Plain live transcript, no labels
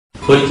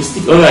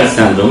Polikistik over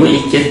sendromu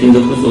ilk kez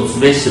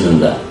 1935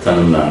 yılında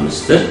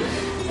tanımlanmıştır.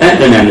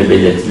 En önemli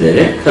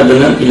belirtileri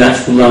kadının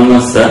ilaç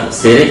kullanmazsa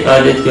seyrek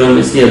adet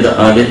görmesi ya da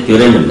adet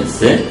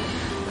görememesi,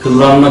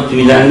 kıllanma,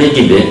 tüylenme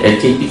gibi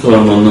erkeklik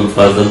hormonunun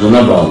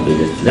fazlalığına bağlı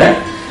belirtiler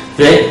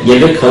ve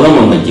gebe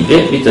kalamama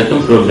gibi bir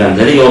takım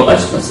problemlere yol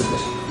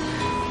açmasıdır.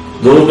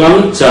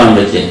 Doğurganlık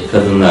çağındaki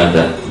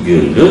kadınlarda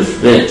görülür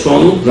ve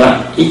çoğunlukla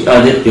ilk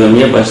adet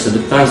görmeye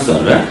başladıktan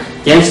sonra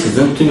genç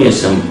kızın tüm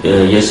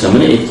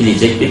yaşamını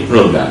etkileyecek bir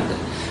problemdir.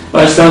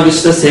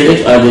 Başlangıçta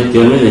seyrek adet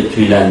görme ve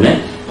tüylenme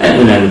en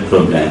önemli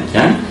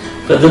problemken,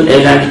 kadın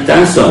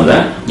evlendikten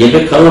sonra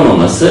gebe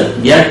kalamaması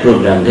diğer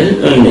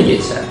problemlerin önüne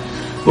geçer.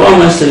 Bu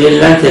amaçla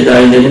verilen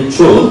tedavilerin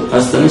çoğu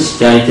hastanın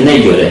şikayetine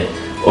göre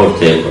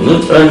ortaya konur.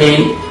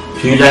 Örneğin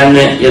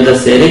tüylenme ya da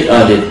seyrek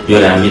adet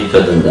gören bir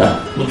kadında,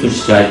 bu tür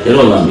şikayetleri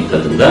olan bir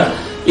kadında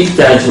ilk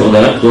tercih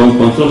olarak doğum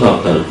kontrol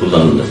hapları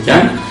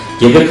kullanılırken,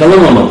 gebe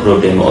kalamama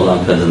problemi olan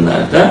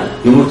kadınlarda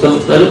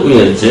yumurtalıkları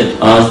uyarıcı,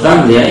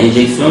 ağızdan veya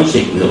enjeksiyon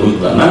şeklinde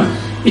uygulanan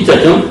bir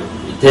takım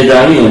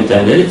tedavi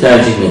yöntemleri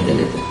tercih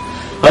nedenidir.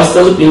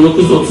 Hastalık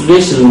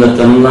 1935 yılında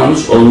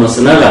tanımlanmış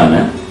olmasına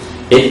rağmen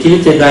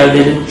etkili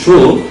tedavilerin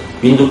çoğu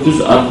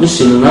 1960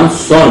 yılından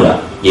sonra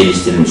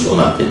geliştirilmiş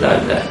olan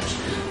tedavilerdir.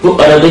 Bu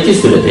aradaki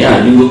sürede,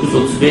 yani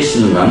 1935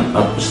 yılından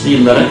 60'lı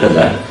yıllara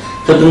kadar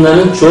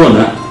kadınların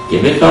çoğuna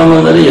gebe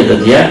kalmaları ya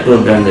da diğer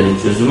problemlerin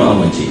çözümü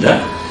amacıyla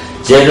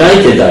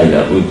cerrahi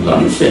tedaviler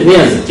uygulanmış ve ne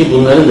yazık ki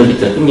bunların da bir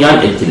takım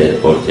yan etkileri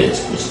ortaya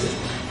çıkmıştır.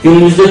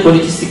 Günümüzde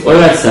polikistik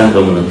over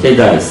sendromunun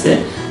tedavisi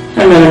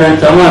hemen hemen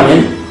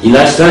tamamen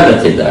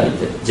ilaçlarla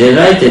tedavidir.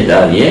 Cerrahi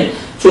tedaviye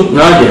çok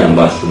nadiren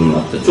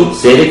başvurulmaktadır, çok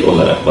seyrek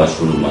olarak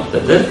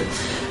başvurulmaktadır.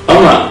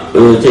 Ama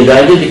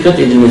tedavide dikkat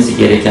edilmesi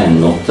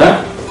gereken nokta,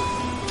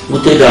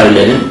 bu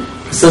tedavilerin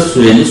kısa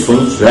süreli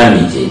sonuç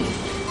vermeyeceğidir.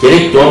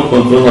 Gerek doğum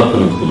kontrol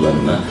hapının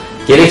kullanımı,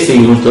 gerekse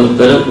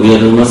yumurtalıkların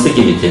uyarılması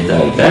gibi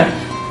tedaviler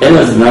en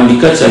azından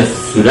birkaç ay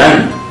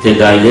süren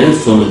tedavilerin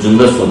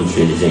sonucunda sonuç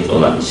verecek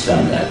olan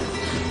işlemlerdir.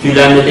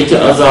 Tüylenmedeki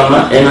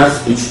azalma en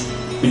az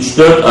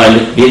 3-4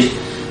 aylık bir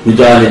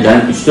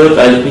müdahaleden,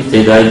 3-4 aylık bir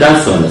tedaviden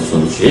sonra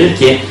sonuç verir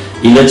ki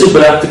ilacı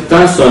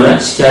bıraktıktan sonra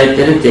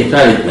şikayetlerin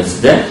tekrar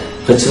etmesi de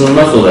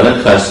kaçınılmaz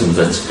olarak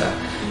karşımıza çıkar.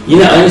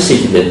 Yine aynı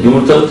şekilde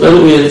yumurtalıkları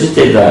uyarıcı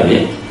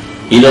tedavi,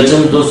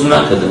 ilacın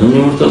dozuna, kadının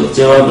yumurtalık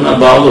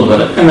cevabına bağlı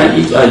olarak hemen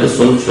ilk ayda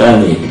sonuç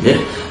vermeyebilir.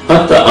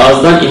 Hatta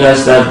ağızdan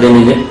ilaçlar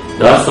denilip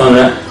daha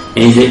sonra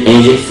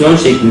enjeksiyon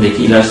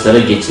şeklindeki ilaçlara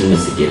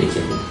geçilmesi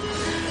gerekebilir.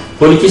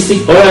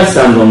 Polikistik over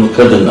sendromlu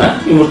kadınlar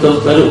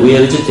yumurtalıkları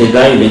uyarıcı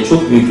tedaviyle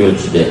çok büyük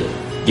ölçüde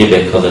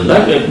gebe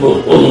kalırlar ve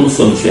bu olumlu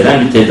sonuç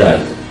veren bir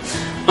tedavidir.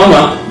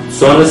 Ama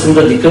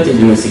sonrasında dikkat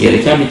edilmesi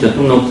gereken bir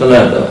takım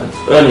noktalar da vardır.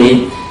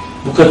 Örneğin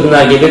bu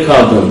kadınlar gebe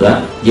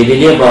kaldığında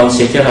gebeliğe bağlı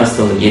şeker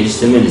hastalığı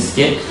geliştirme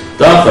riski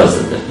daha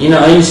fazladır. Yine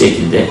aynı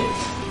şekilde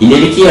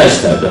ileriki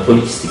yaşlarda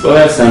polikistik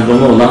over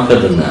sendromu olan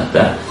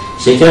kadınlarda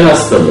şeker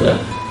hastalığı,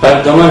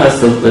 kalp damar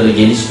hastalıkları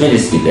gelişme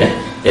riski de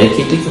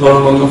erkeklik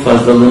hormonunun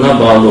fazlalığına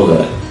bağlı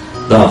olarak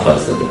daha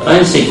fazladır.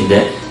 Aynı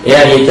şekilde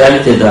eğer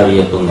yeterli tedavi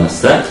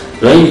yapılmazsa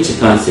rahim içi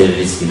kanseri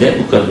riski de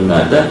bu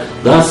kadınlarda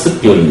daha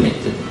sık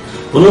görülmektedir.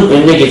 Bunun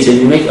önüne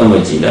geçebilmek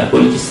amacıyla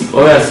polikistik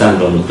over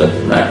sendromlu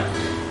kadınlar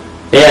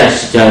eğer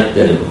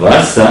şikayetleri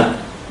varsa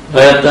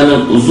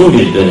hayatlarının uzun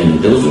bir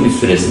döneminde, uzun bir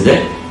süresinde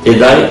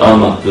tedavi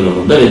almak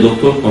durumunda ve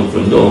doktor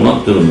kontrolünde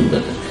olmak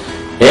durumundadır.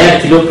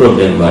 Eğer kilo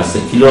problemi varsa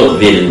kilo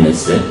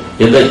verilmesi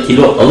ya da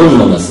kilo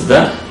alınmaması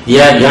da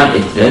diğer yan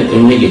etkilerin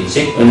önüne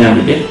geçecek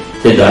önemli bir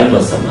tedavi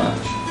basamağıdır.